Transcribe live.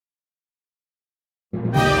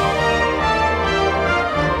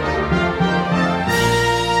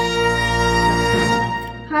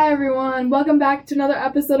welcome back to another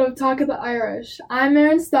episode of Talk of the Irish. I'm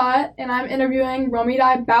Erin Stott, and I'm interviewing Romy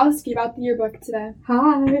Dybowski about the yearbook today.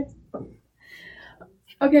 Hi.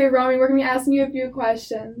 Okay, Romy, we're going to be asking you a few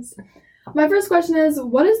questions. My first question is,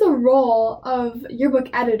 what is the role of yearbook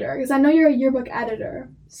editor? Because I know you're a yearbook editor.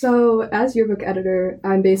 So, as yearbook editor,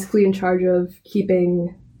 I'm basically in charge of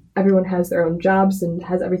keeping everyone has their own jobs and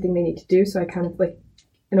has everything they need to do, so I kind of,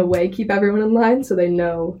 in a way, keep everyone in line so they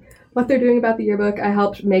know what they're doing about the yearbook. I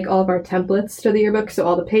helped make all of our templates to the yearbook, so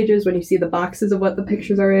all the pages, when you see the boxes of what the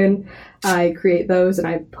pictures are in, I create those and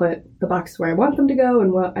I put the boxes where I want them to go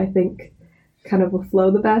and what I think kind of will flow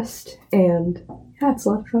the best, and yeah, it's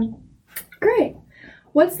a lot of fun. Great.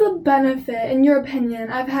 What's the benefit, in your opinion,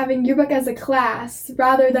 of having yearbook as a class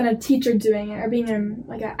rather than a teacher doing it or being an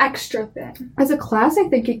extra thing? As a class, I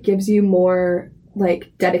think it gives you more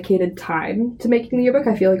dedicated time to making the yearbook.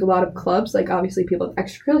 I feel like a lot of clubs, obviously people have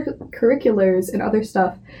extracurriculars and other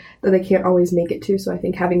stuff that they can't always make it to, so I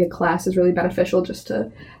think having a class is really beneficial just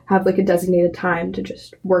to have a designated time to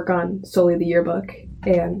just work on solely the yearbook.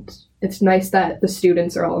 And it's nice that the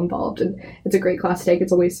students are all involved, and it's a great class to take.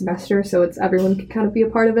 It's only a semester, so it's everyone can kind of be a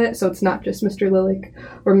part of it, so it's not just Mr. Lilick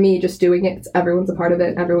or me just doing it. It's everyone's a part of it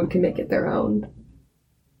and everyone can make it their own.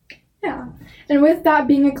 Yeah. And with that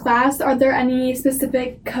being a class, are there any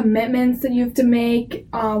specific commitments that you have to make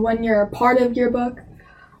when you're a part of yearbook?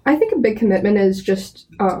 I think a big commitment is just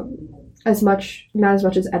not as much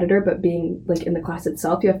as editor, but being in the class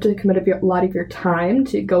itself. You have to commit a lot of your time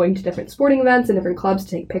to going to different sporting events and different clubs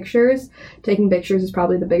to take pictures. Taking pictures is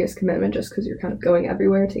probably the biggest commitment just because you're kind of going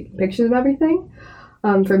everywhere taking pictures of everything.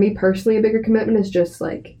 For me personally, a bigger commitment is just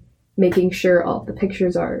making sure all of the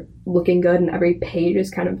pictures are looking good and every page is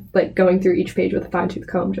kind of going through each page with a fine-tooth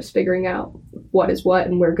comb, just figuring out what is what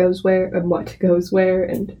and where goes where and what goes where,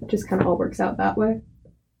 and it just kind of all works out that way.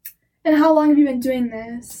 And how long have you been doing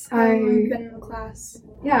this? How long have you been in the class?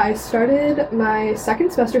 Yeah, I started my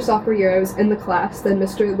second semester sophomore year. I was in the class. Then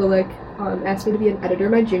Mr. Lilick asked me to be an editor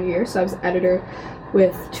my junior year, so I was an editor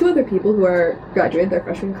with two other people who are graduated. They're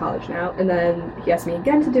freshmen in college now. And then he asked me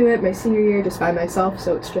again to do it my senior year just by myself,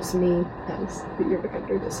 so it's just me as the yearbook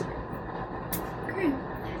editor this year. Great.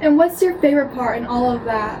 And what's your favorite part in all of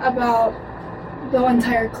that about the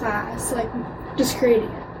entire class, just creating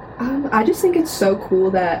it? I just think it's so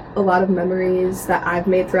cool that a lot of memories that I've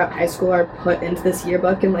made throughout high school are put into this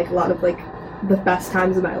yearbook, and a lot of the best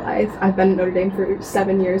times of my life. I've been at Notre Dame for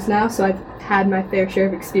 7 years now, so I've had my fair share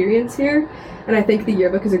of experience here, and I think the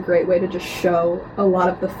yearbook is a great way to just show a lot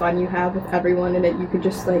of the fun you have with everyone, and you could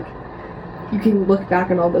just you can look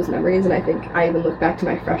back on all those memories. And I think I even look back to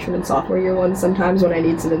my freshman and sophomore year ones sometimes when I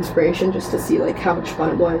need some inspiration, just to see how much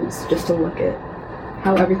fun it was, just to look at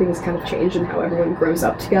how everything has kind of changed and how everyone grows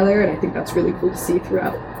up together, and I think that's really cool to see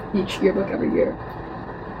throughout each yearbook every year.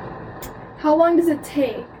 How long does it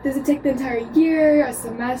take? Does it take the entire year, a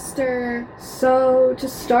semester? So to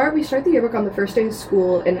start, we start the yearbook on the first day of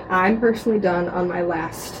school, and I'm personally done on my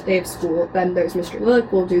last day of school. Then there's Mr.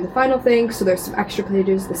 Lilick, will do the final thing, so there's some extra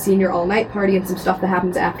pages, the senior all-night party, and some stuff that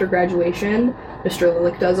happens after graduation. Mr.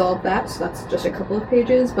 Lilick does all of that, so that's just a couple of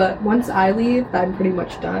pages, but once I leave, I'm pretty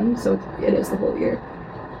much done, so it is the whole year.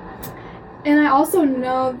 And I also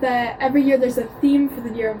know that every year there's a theme for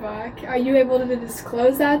the yearbook. Are you able to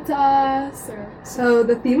disclose that to us? So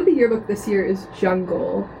the theme of the yearbook this year is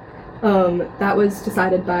jungle. That was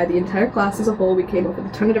decided by the entire class as a whole. We came up with a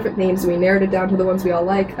ton of different names and we narrowed it down to the ones we all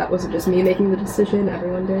like. That wasn't just me making the decision,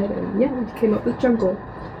 everyone did, and yeah, we came up with jungle.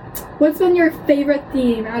 What's been your favorite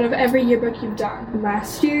theme out of every yearbook you've done?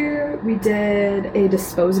 Last year we did a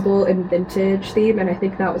disposable and vintage theme, and I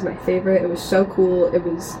think that was my favorite. It was so cool.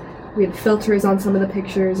 We had filters on some of the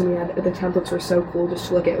pictures, and the templates were so cool just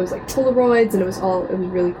to look at. It was Polaroids, and it was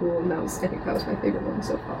really cool, and I think that was my favorite one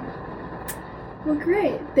so far. Well,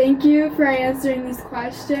 great. Thank you for answering these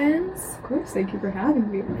questions. Of course, thank you for having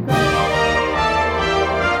me.